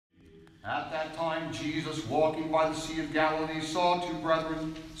At that time, Jesus, walking by the Sea of Galilee, saw two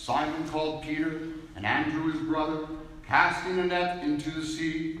brethren, Simon called Peter, and Andrew his brother, casting a net into the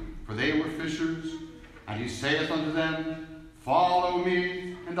sea, for they were fishers. And he saith unto them, Follow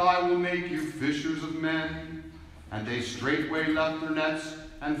me, and I will make you fishers of men. And they straightway left their nets,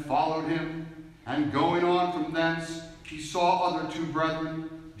 and followed him. And going on from thence, he saw other two brethren,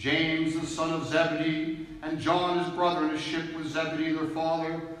 James the son of Zebedee, and John his brother, in a ship with Zebedee their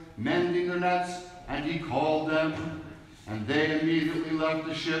father, mending their nets, and he called them. And they immediately left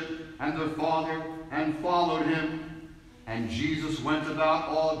the ship and their father, and followed him. And Jesus went about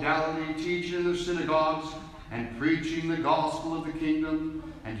all Galilee, teaching in their synagogues, and preaching the gospel of the kingdom,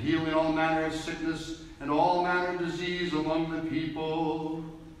 and healing all manner of sickness and all manner of disease among the people.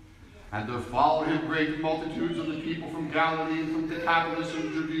 And there followed him great multitudes of the people from Galilee, and from Decapolis,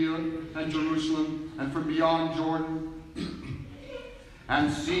 and Judea, and Jerusalem, and from beyond Jordan.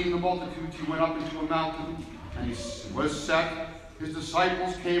 And seeing the multitudes, he went up into a mountain, and he was set. His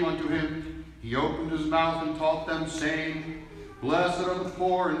disciples came unto him. He opened his mouth and taught them, saying, Blessed are the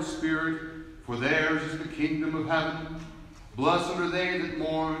poor in spirit, for theirs is the kingdom of heaven. Blessed are they that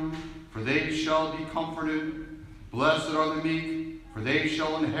mourn, for they shall be comforted. Blessed are the meek, for they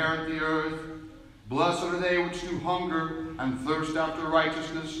shall inherit the earth. Blessed are they which do hunger and thirst after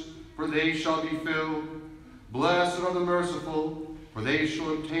righteousness, for they shall be filled. Blessed are the merciful, for they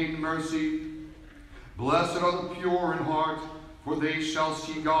shall obtain mercy. Blessed are the pure in heart, for they shall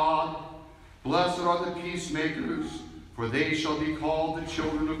see God. Blessed are the peacemakers, for they shall be called the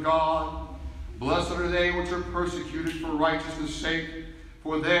children of God. Blessed are they which are persecuted for righteousness' sake,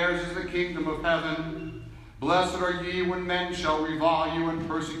 for theirs is the kingdom of heaven. Blessed are ye when men shall revile you and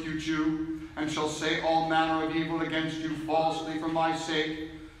persecute you, and shall say all manner of evil against you falsely for my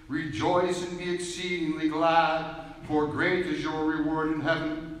sake. Rejoice and be exceedingly glad, for great is your reward in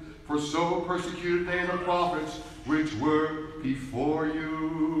heaven. For so persecuted they the prophets which were before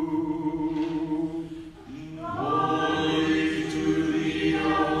you. Glory to thee, O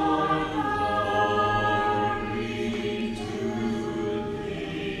Lord, glory to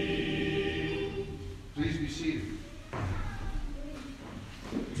thee. Please be seated.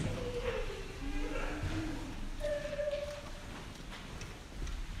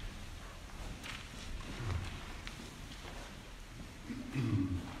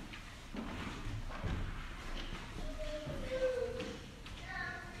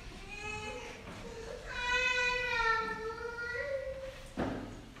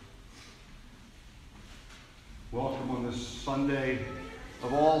 Welcome on this Sunday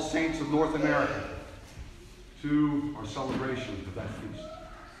of All Saints of North America to our celebration of that feast.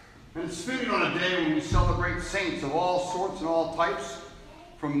 And it's fitting on a day when we celebrate saints of all sorts and all types,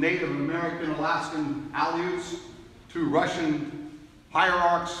 from Native American Alaskan Aleuts to Russian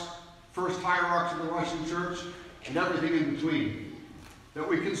hierarchs, first hierarchs of the Russian Church, and everything in between, that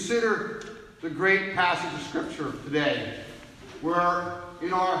we consider the great passage of Scripture today, where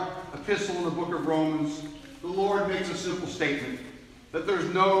in our epistle in the book of Romans, the Lord makes a simple statement that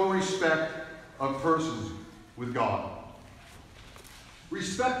there's no respect of persons with God.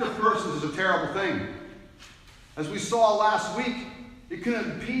 Respect of persons is a terrible thing. As we saw last week, it can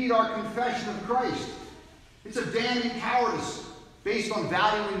impede our confession of Christ. It's a damning cowardice based on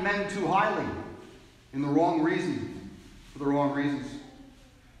valuing men too highly in the wrong reason, for the wrong reasons.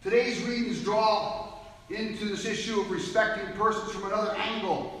 Today's readings draw into this issue of respecting persons from another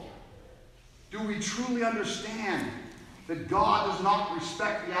angle. Do we truly understand that God does not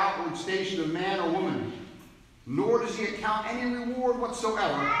respect the outward station of man or woman, nor does he account any reward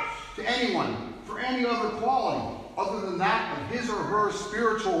whatsoever to anyone for any other quality other than that of his or her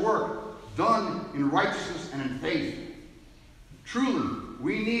spiritual work done in righteousness and in faith? Truly,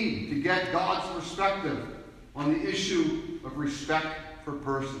 we need to get God's perspective on the issue of respect for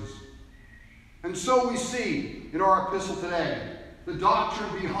persons. And so we see in our epistle today the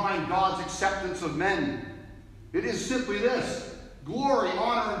doctrine behind God's acceptance of men. It is simply this: glory,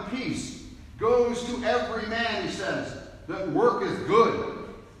 honor, and peace goes to every man, he says, that worketh good,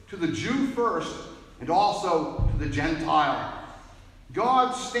 to the Jew first, and also to the Gentile.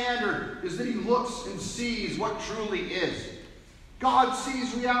 God's standard is that he looks and sees what truly is. God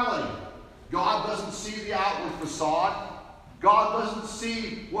sees reality. God doesn't see the outward facade. God doesn't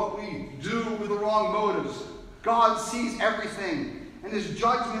see what we do with the wrong motives. God sees everything, and his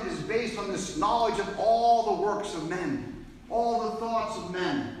judgment is based on this knowledge of all the works of men, all the thoughts of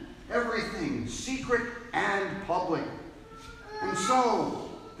men, everything, secret and public. And so,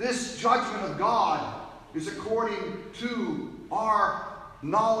 this judgment of God is according to our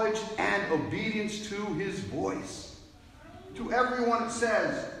knowledge and obedience to his voice. To everyone it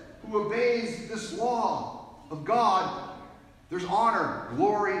says, who obeys this law of God, there's honor,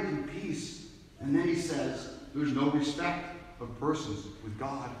 glory, and peace. And then he says, there's no respect of persons with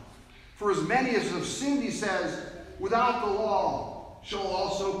God. For as many as have sinned, he says, without the law shall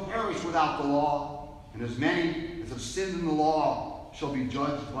also perish without the law. And as many as have sinned in the law shall be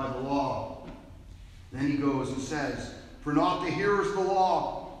judged by the law. Then he goes and says, for not the hearers of the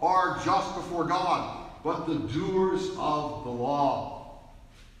law are just before God, but the doers of the law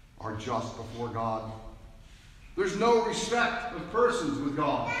are just before God. There's no respect of persons with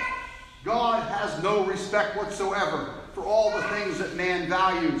God. God has no respect whatsoever for all the things that man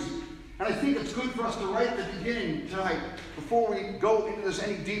values. And I think it's good for us to right at the beginning tonight, before we go into this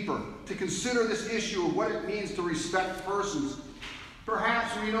any deeper, to consider this issue of what it means to respect persons.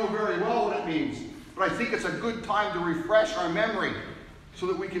 Perhaps we know very well what it means, but I think it's a good time to refresh our memory so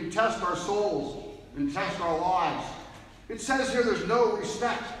that we can test our souls and test our lives. It says here there's no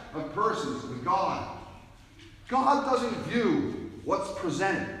respect of persons with God. God doesn't view what's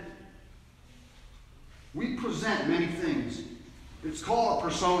presented. We present many things. It's called a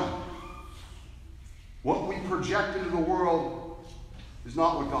persona. What we project into the world is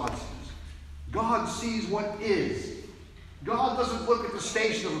not what God sees. God sees what is. God doesn't look at the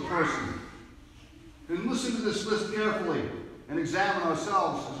station of a person. And listen to this list carefully and examine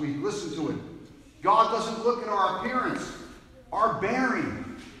ourselves as we listen to it. God doesn't look at our appearance, our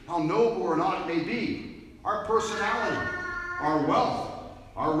bearing, how noble or not it may be, our personality, our wealth,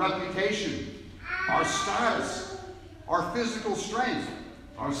 our reputation, our status, our physical strength,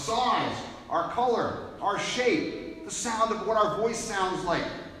 our size, our color, our shape, the sound of what our voice sounds like,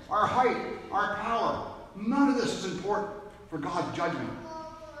 our height, our power. None of this is important for God's judgment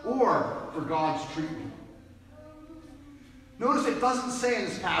or for God's treatment. Notice it doesn't say in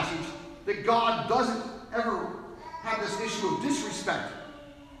this passage that God doesn't ever have this issue of disrespect.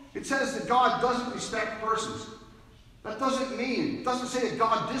 It says that God doesn't respect persons. That doesn't mean, it doesn't say that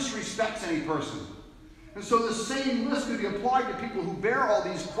God disrespects any person. And so the same list could be applied to people who bear all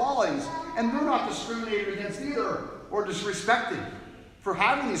these qualities, and they're not discriminated against either, or disrespected for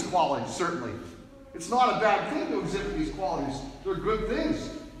having these qualities, certainly. It's not a bad thing to exhibit these qualities. They're good things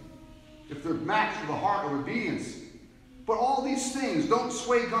if they're matched with a heart of obedience. But all these things don't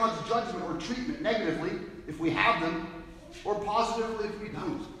sway God's judgment or treatment negatively if we have them, or positively if we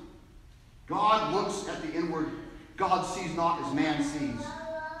don't. God looks at the inward. God sees not as man sees.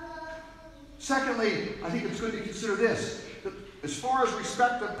 Secondly, I think it's good to consider this, that as far as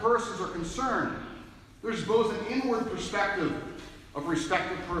respect of persons are concerned, there's both an inward perspective of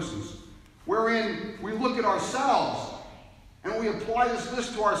respect of persons, wherein we look at ourselves and we apply this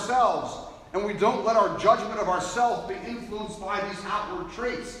list to ourselves, and we don't let our judgment of ourselves be influenced by these outward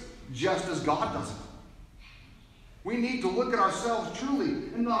traits, just as God doesn't. We need to look at ourselves truly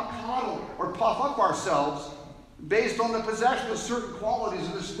and not coddle or puff up ourselves based on the possession of certain qualities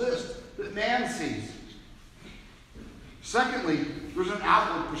of this list that man sees. Secondly, there's an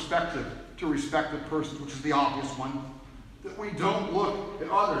outward perspective to respect of persons, which is the obvious one, that we don't look at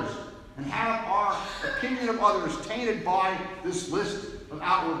others and have our opinion of others tainted by this list of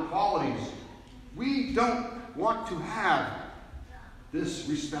outward qualities. We don't want to have this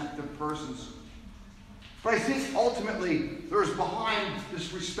respect of persons. But I think ultimately there's behind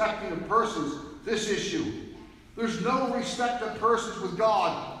this respecting of persons this issue. There's no respect of persons with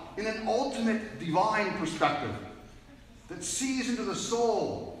God in an ultimate divine perspective that sees into the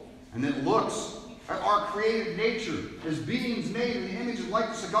soul and that looks at our created nature as beings made in the image and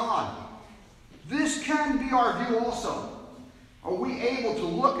likeness of God. This can be our view also. Are we able to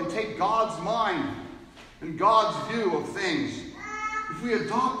look and take God's mind and God's view of things? If we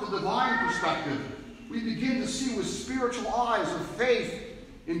adopt the divine perspective, we begin to see with spiritual eyes of faith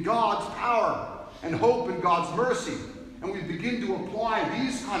in God's power and hope in God's mercy. And we begin to apply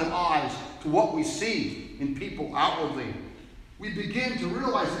these kind of eyes to what we see in people outwardly. We begin to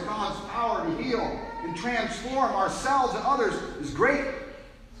realize that God's power to heal and transform ourselves and others is great.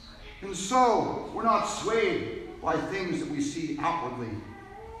 And so we're not swayed by things that we see outwardly.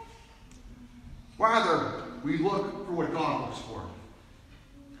 Rather, we look for what God looks for.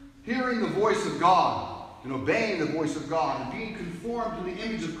 Hearing the voice of God and obeying the voice of God and being conformed to the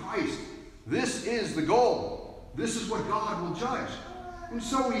image of Christ. This is the goal. This is what God will judge. And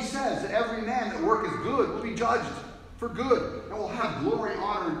so he says that every man that worketh good will be judged for good and will have glory,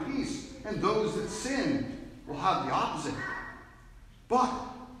 honor, and peace. And those that sin will have the opposite. But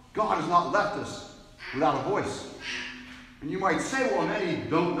God has not left us without a voice. And you might say, well, many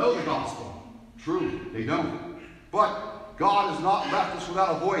don't know the gospel. True, they don't. But God has not left us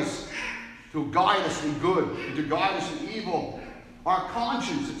without a voice to guide us in good and to guide us in evil. Our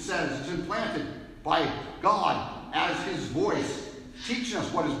conscience, it says, is implanted by God as his voice, teaching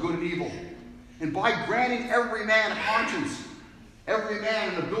us what is good and evil. And by granting every man a conscience, every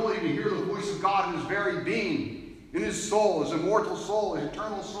man an ability to hear the voice of God in his very being, in his soul, his immortal soul, his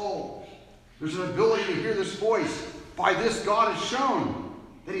eternal soul, there's an ability to hear this voice. By this, God has shown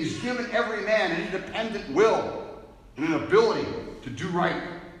that he's given every man an independent will and an ability to do right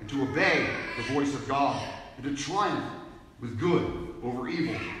and to obey the voice of God and to triumph with good over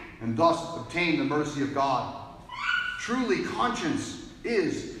evil and thus obtain the mercy of God. Truly, conscience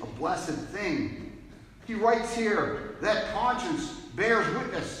is a blessed thing. He writes here that conscience bears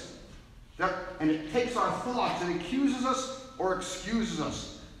witness, and it takes our thoughts and accuses us or excuses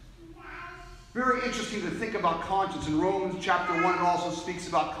us. Very interesting to think about conscience. In Romans chapter 1, it also speaks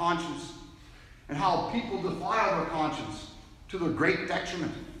about conscience and how people defile their conscience to their great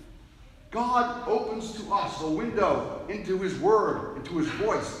detriment. God opens to us a window into his word, into his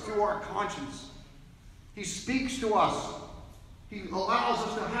voice, through our conscience. He speaks to us. He allows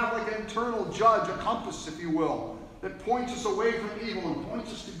us to have like an internal judge, a compass, if you will, that points us away from evil and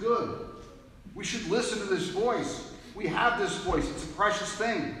points us to good. We should listen to this voice. We have this voice. It's a precious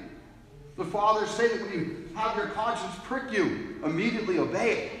thing. The fathers say that when you have your conscience prick you, immediately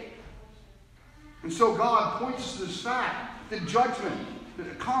obey it. And so God points us to this fact that judgment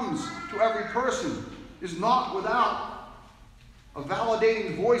that comes to every person is not without a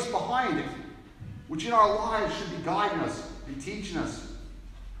validating voice behind it, which in our lives should be guiding us and teaching us.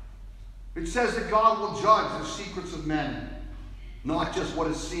 It says that God will judge the secrets of men, not just what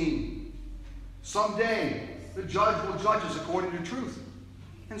is seen. Someday, the judge will judge us according to truth.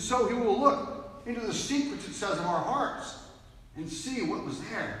 And so he will look into the secrets, it says, of our hearts and see what was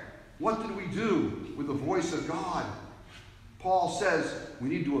there. What did we do with the voice of God? Paul says we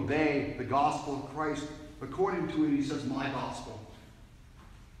need to obey the gospel of Christ. According to it, he says, my gospel.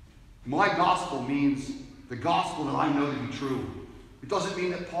 My gospel means the gospel that I know to be true. It doesn't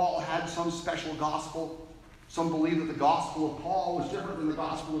mean that Paul had some special gospel. Some believe that the gospel of Paul was different than the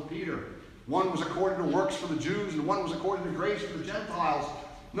gospel of Peter. One was according to works for the Jews, and one was according to grace for the Gentiles.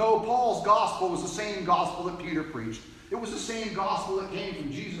 No, Paul's gospel was the same gospel that Peter preached. It was the same gospel that came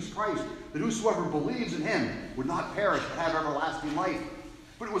from Jesus Christ, that whosoever believes in him would not perish but have everlasting life.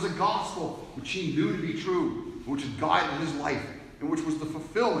 But it was a gospel which he knew to be true, which had guided his life, and which was the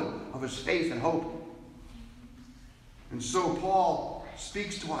fulfillment of his faith and hope. And so Paul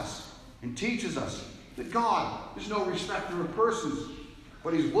speaks to us and teaches us that God is no respecter of persons,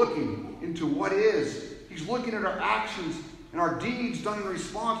 but he's looking into what is. He's looking at our actions and our deeds done in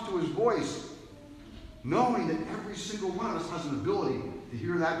response to his voice, knowing that every single one of us has an ability to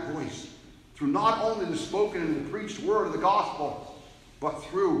hear that voice through not only the spoken and the preached word of the gospel, but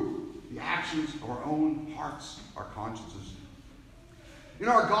through the actions of our own hearts, our consciences. In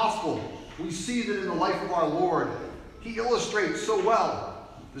our gospel, we see that in the life of our Lord, he illustrates so well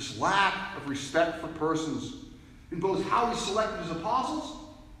this lack of respect for persons in both how he selected his apostles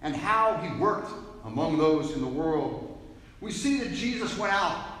and how he worked among those in the world. We see that Jesus went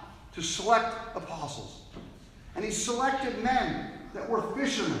out to select apostles. And he selected men that were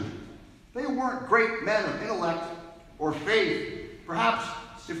fishermen. They weren't great men of intellect or faith. Perhaps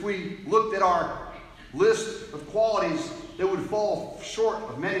if we looked at our list of qualities, they would fall short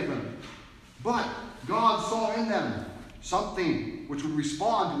of many of them. But God saw in them something which would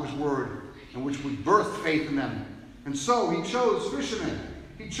respond to his word and which would birth faith in them. And so he chose fishermen.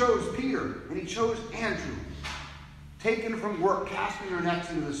 He chose Peter and he chose Andrew, taken from work, casting their nets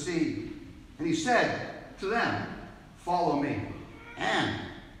into the sea. And he said to them, follow me. And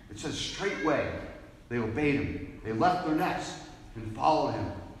it says straightway they obeyed him. They left their nets and followed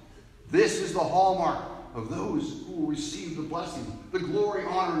him. This is the hallmark of those who will receive the blessing, the glory,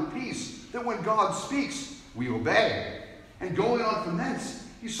 honor, and peace, that when God speaks, we obey. And going on from thence,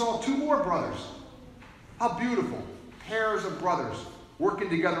 he saw two more brothers. How beautiful. Pairs of brothers working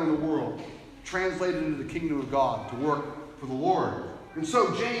together in the world, translated into the kingdom of God to work for the Lord. And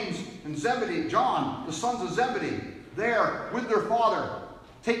so James and Zebedee, John, the sons of Zebedee, there with their father,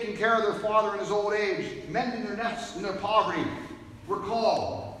 taking care of their father in his old age, mending their nets in their poverty, were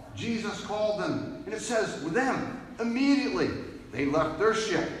called. Jesus called them. And it says, with them, immediately, they left their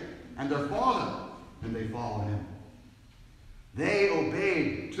ship and their father, and they followed him. They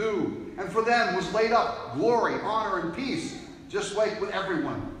obeyed too. And for them was laid up glory, honor, and peace, just like with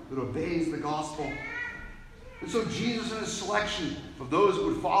everyone that obeys the gospel. And so Jesus, in his selection of those who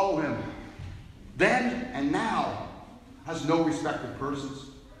would follow him, then and now, has no respect of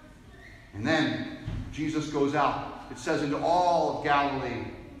persons. And then Jesus goes out, it says, into all of Galilee.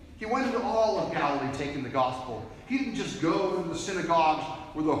 He went into all of Galilee taking the gospel. He didn't just go to the synagogues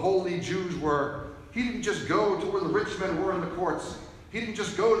where the holy Jews were. He didn't just go to where the rich men were in the courts. He didn't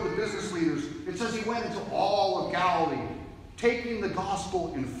just go to the business leaders. It says he went into all of Galilee, taking the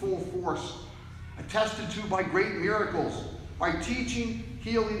gospel in full force, attested to by great miracles, by teaching,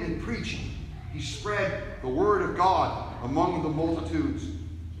 healing, and preaching. He spread the word of God among the multitudes,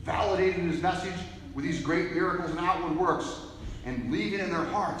 validated his message with these great miracles and outward works, and leaving in their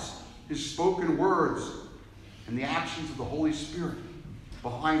hearts his spoken words and the actions of the Holy Spirit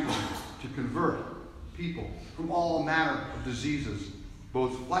behind him to convert people from all manner of diseases,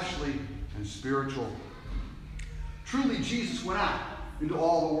 both fleshly and spiritual. Truly, Jesus went out into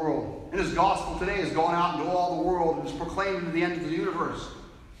all the world, and his gospel today has gone out into all the world and is proclaimed to the end of the universe,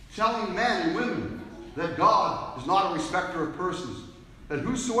 telling men and women that God is not a respecter of persons, that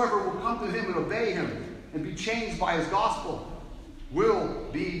whosoever will come to him and obey him and be changed by his gospel will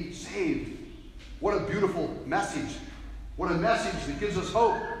be saved. What a beautiful message. What a message that gives us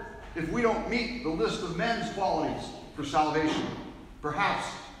hope. If we don't meet the list of men's qualities for salvation, perhaps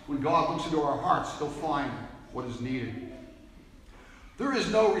when God looks into our hearts, he'll find what is needed. There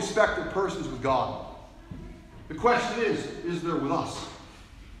is no respect of persons with God. The question is there with us?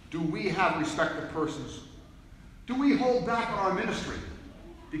 Do we have respect of persons? Do we hold back on our ministry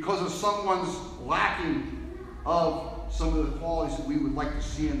because of someone's lacking of some of the qualities that we would like to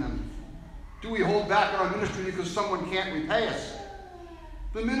see in them? Do we hold back on our ministry because someone can't repay us?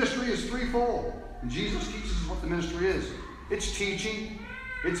 The ministry is threefold, and Jesus teaches us what the ministry is. It's teaching,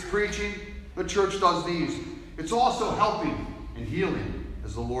 it's preaching, the church does these. It's also helping and healing,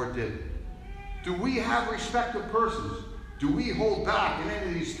 as the Lord did. Do we have respect of persons? Do we hold back in any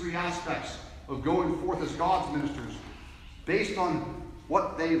of these three aspects of going forth as God's ministers based on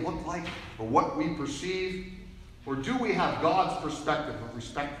what they look like or what we perceive? Or do we have God's perspective of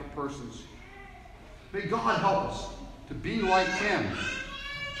respect for persons? May God help us to be like him,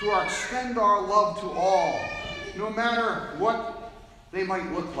 to extend our love to all, no matter what they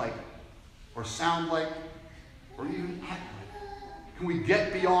might look like, or sound like, or even act like. Can we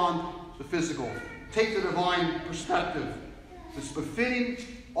get beyond the physical, take the divine perspective that's befitting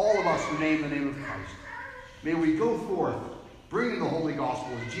all of us who name the name of Christ? May we go forth, bringing the holy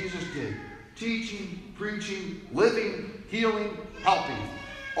gospel as Jesus did, teaching, preaching, living, healing, helping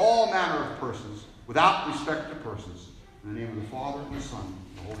all manner of persons, without respect to persons. In the name of the Father, and the Son,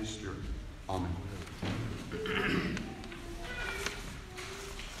 and the Holy Spirit. Amen.